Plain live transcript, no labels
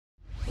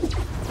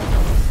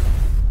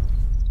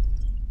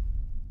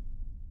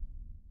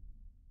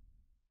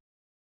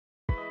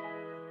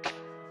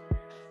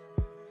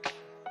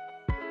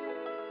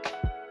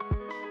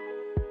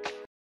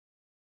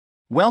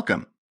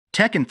Welcome,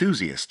 tech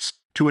enthusiasts,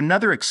 to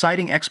another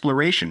exciting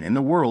exploration in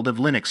the world of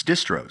Linux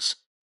distros.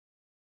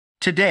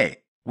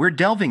 Today, we're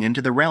delving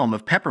into the realm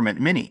of Peppermint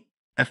Mini,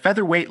 a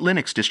featherweight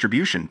Linux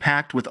distribution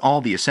packed with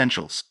all the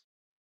essentials.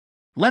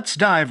 Let's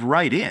dive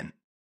right in.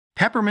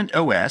 Peppermint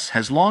OS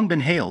has long been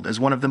hailed as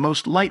one of the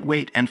most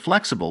lightweight and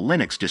flexible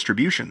Linux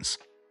distributions.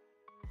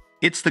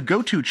 It's the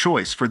go-to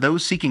choice for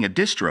those seeking a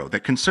distro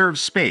that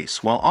conserves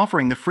space while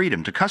offering the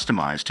freedom to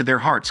customize to their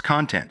heart's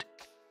content.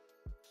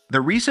 The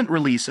recent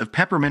release of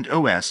Peppermint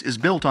OS is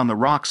built on the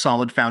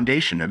rock-solid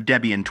foundation of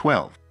Debian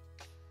 12.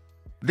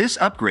 This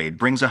upgrade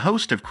brings a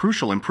host of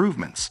crucial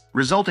improvements,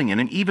 resulting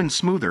in an even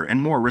smoother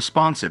and more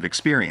responsive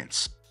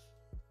experience.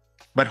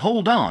 But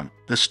hold on,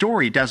 the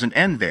story doesn't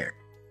end there.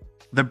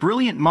 The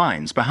brilliant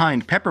minds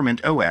behind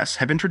Peppermint OS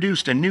have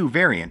introduced a new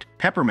variant,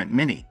 Peppermint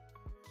Mini.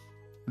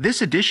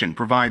 This edition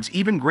provides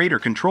even greater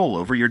control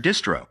over your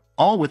distro,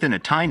 all within a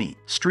tiny,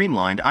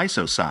 streamlined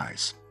ISO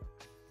size.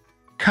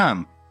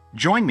 Come,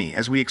 join me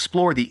as we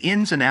explore the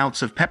ins and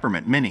outs of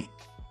Peppermint Mini.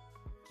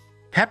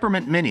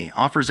 Peppermint Mini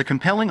offers a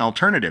compelling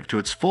alternative to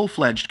its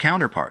full-fledged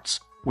counterparts,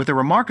 with a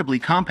remarkably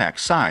compact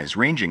size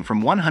ranging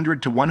from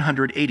 100 to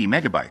 180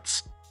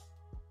 megabytes.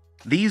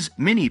 These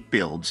mini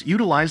builds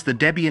utilize the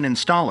Debian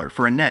installer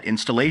for a net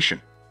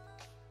installation.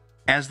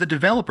 As the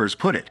developers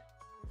put it,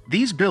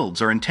 these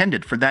builds are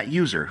intended for that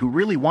user who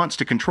really wants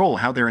to control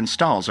how their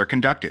installs are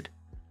conducted.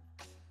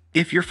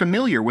 If you're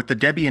familiar with the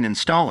Debian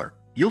installer,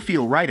 you'll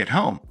feel right at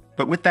home,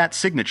 but with that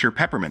signature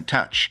Peppermint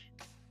touch.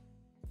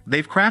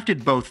 They've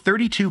crafted both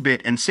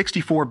 32-bit and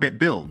 64-bit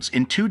builds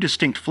in two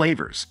distinct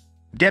flavors,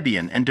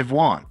 Debian and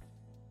Devuan.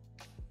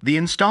 The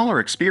installer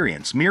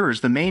experience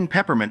mirrors the main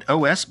Peppermint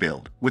OS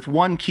build with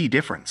one key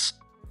difference.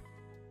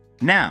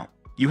 Now,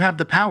 you have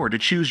the power to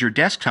choose your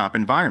desktop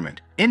environment,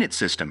 init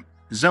system,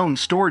 zone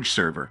storage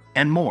server,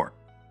 and more.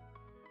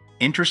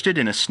 Interested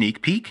in a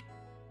sneak peek?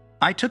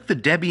 I took the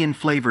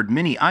Debian-flavored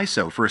Mini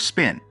ISO for a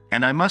spin,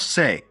 and I must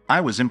say, I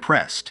was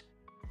impressed.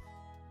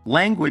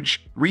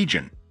 Language,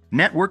 region,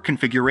 network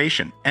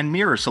configuration, and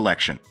mirror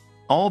selection,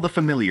 all the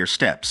familiar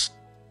steps.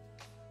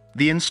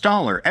 The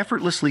installer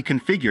effortlessly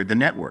configured the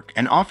network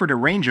and offered a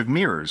range of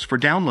mirrors for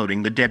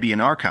downloading the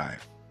Debian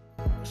archive.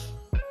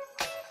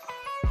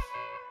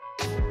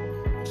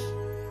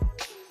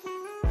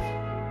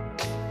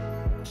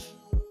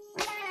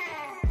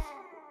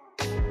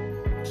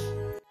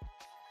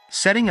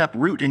 Setting up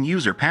root and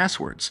user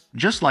passwords,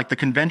 just like the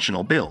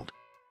conventional build.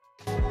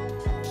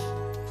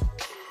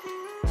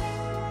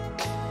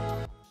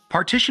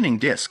 Partitioning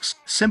disks,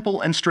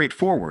 simple and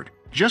straightforward,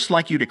 just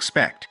like you'd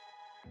expect.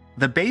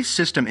 The base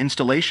system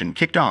installation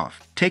kicked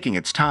off, taking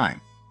its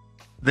time.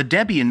 The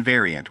Debian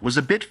variant was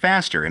a bit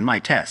faster in my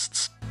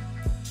tests.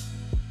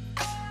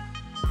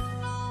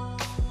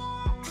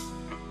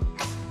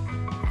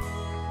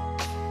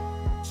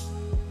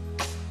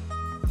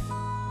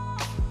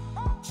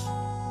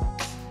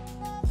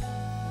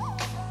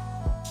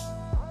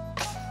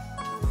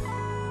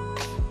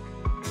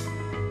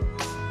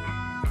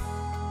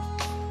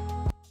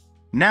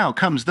 Now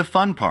comes the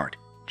fun part,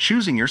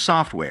 choosing your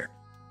software.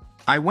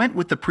 I went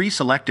with the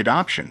pre-selected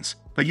options,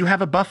 but you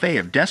have a buffet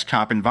of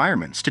desktop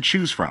environments to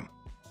choose from.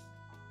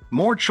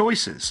 More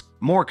choices,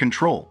 more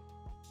control.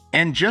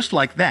 And just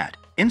like that,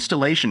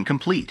 installation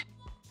complete.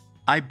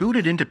 I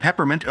booted into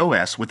Peppermint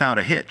OS without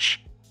a hitch.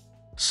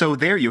 So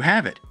there you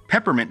have it,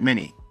 Peppermint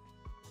Mini.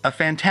 A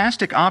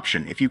fantastic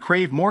option if you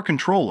crave more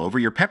control over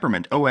your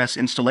Peppermint OS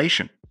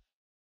installation.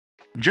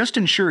 Just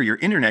ensure your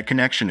internet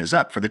connection is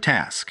up for the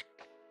task.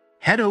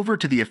 Head over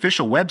to the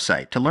official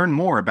website to learn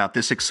more about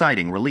this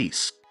exciting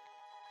release.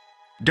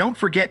 Don't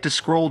forget to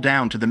scroll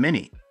down to the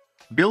Mini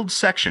Build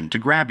section to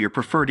grab your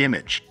preferred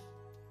image.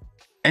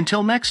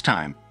 Until next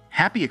time,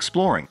 happy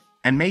exploring,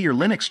 and may your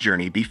Linux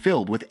journey be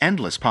filled with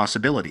endless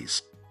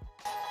possibilities.